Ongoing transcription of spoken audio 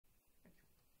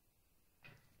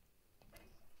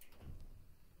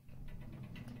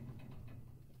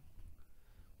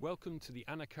Welcome to the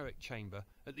anechoic chamber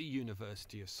at the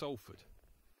University of Salford.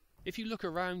 If you look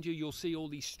around you, you'll see all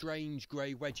these strange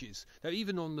grey wedges. They're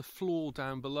even on the floor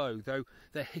down below, though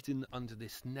they're hidden under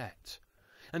this net.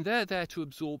 And they're there to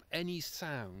absorb any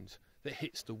sound that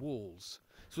hits the walls.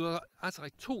 So as I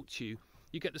talk to you,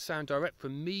 you get the sound direct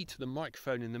from me to the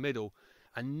microphone in the middle,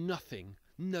 and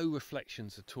no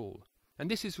reflections at all. And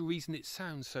this is the reason it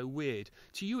sounds so weird.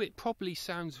 To you, it probably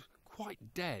sounds quite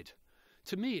dead.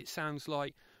 To me, it sounds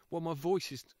like, well, my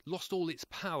voice has lost all its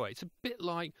power. It's a bit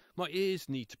like my ears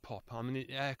need to pop. I'm in an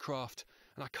aircraft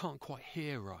and I can't quite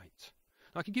hear right.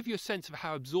 I can give you a sense of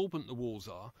how absorbent the walls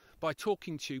are by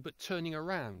talking to you but turning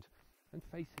around and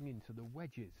facing into the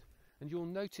wedges. And you'll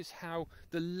notice how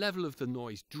the level of the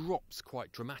noise drops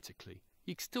quite dramatically.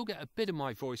 You can still get a bit of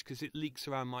my voice because it leaks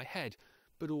around my head,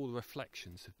 but all the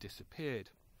reflections have disappeared.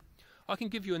 I can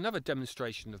give you another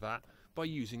demonstration of that by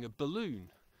using a balloon.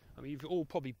 I mean, you've all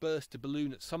probably burst a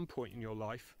balloon at some point in your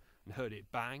life and heard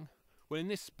it bang. Well, in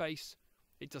this space,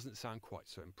 it doesn't sound quite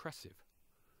so impressive.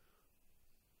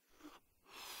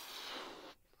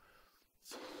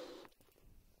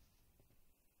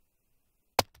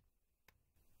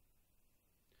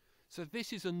 So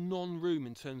this is a non-room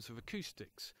in terms of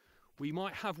acoustics. We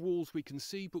might have walls we can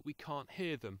see, but we can't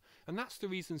hear them. And that's the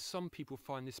reason some people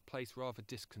find this place rather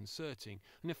disconcerting.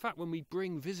 And in fact, when we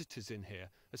bring visitors in here,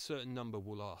 a certain number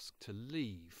will ask to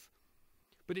leave.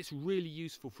 But it's really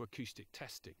useful for acoustic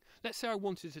testing. Let's say I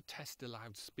wanted to test a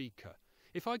loudspeaker.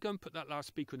 If I go and put that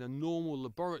loudspeaker in a normal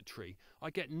laboratory, I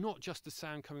get not just the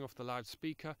sound coming off the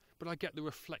loudspeaker, but I get the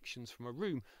reflections from a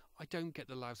room. I don't get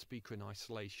the loudspeaker in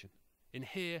isolation. In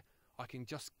here, I can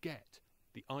just get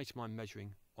the item I'm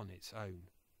measuring on its own.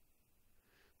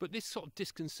 But this sort of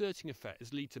disconcerting effect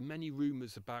has led to many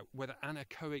rumours about whether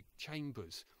anechoic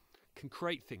chambers can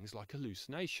create things like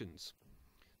hallucinations.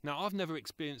 Now, I've never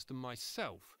experienced them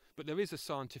myself, but there is a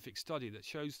scientific study that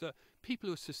shows that people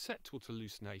who are susceptible to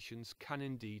hallucinations can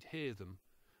indeed hear them,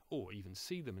 or even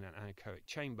see them in an anechoic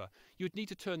chamber. You would need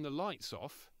to turn the lights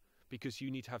off, because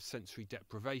you need to have sensory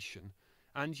deprivation,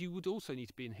 and you would also need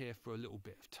to be in here for a little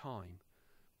bit of time.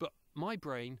 But my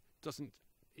brain doesn't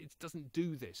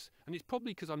do this, and it's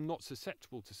probably because I'm not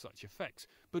susceptible to such effects,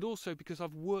 but also because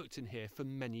I've worked in here for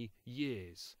many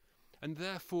years, and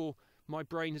therefore my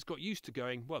brain has got used to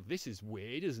going, well, this is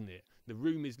weird, isn't it? The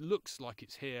room looks like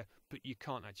it's here, but you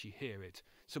can't actually hear it.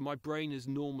 So my brain has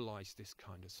normalised this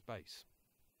kind of space.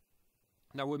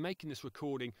 Now, we're making this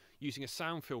recording using a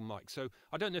sound film mic, so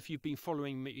I don't know if you've been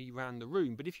following me around the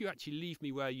room, but if you actually leave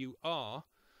me where you are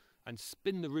and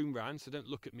spin the room round, so don't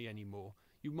look at me anymore,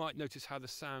 you might notice how the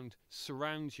sound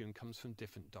surrounds you and comes from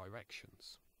different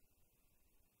directions.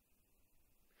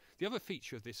 The other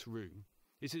feature of this room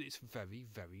is that it's very,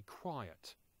 very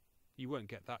quiet. You won't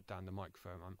get that down the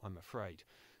microphone, I'm afraid.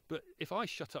 But if I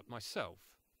shut up myself,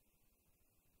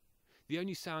 the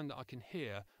only sound that I can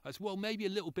hear is, well, maybe a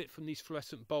little bit from these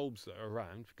fluorescent bulbs that are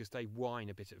around, because they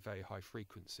whine a bit at very high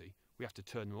frequency. We have to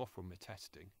turn them off when we're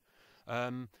testing.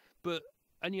 But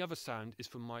any other sound is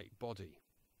from my body.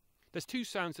 There's two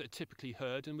sounds that are typically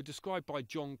heard and were described by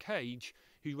John Cage,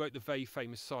 who wrote the very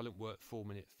famous silent work 4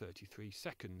 minutes 33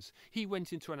 seconds. He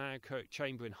went into an anechoic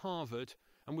chamber in Harvard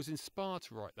and was inspired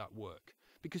to write that work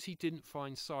because he didn't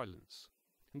find silence.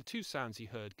 And the two sounds he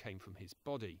heard came from his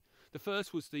body. The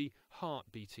first was the heart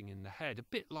beating in the head, a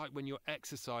bit like when you're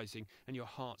exercising and your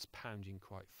heart's pounding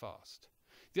quite fast.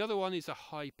 The other one is a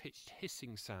high-pitched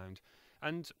hissing sound,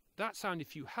 and that sound,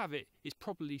 if you have it, is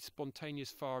probably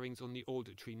spontaneous firings on the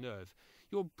auditory nerve.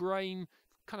 Your brain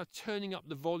kind of turning up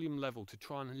the volume level to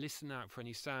try and listen out for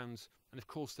any sounds, and of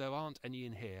course there aren't any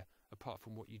in here apart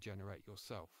from what you generate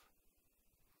yourself.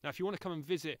 Now, if you want to come and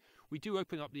visit, we do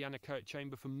open up the anechoic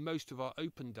chamber for most of our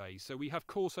open days. So we have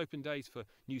course open days for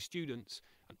new students,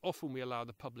 and often we allow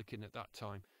the public in at that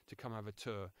time to come have a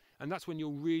tour. And that's when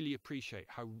you'll really appreciate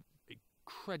how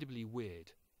incredibly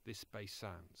weird this space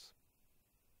sounds.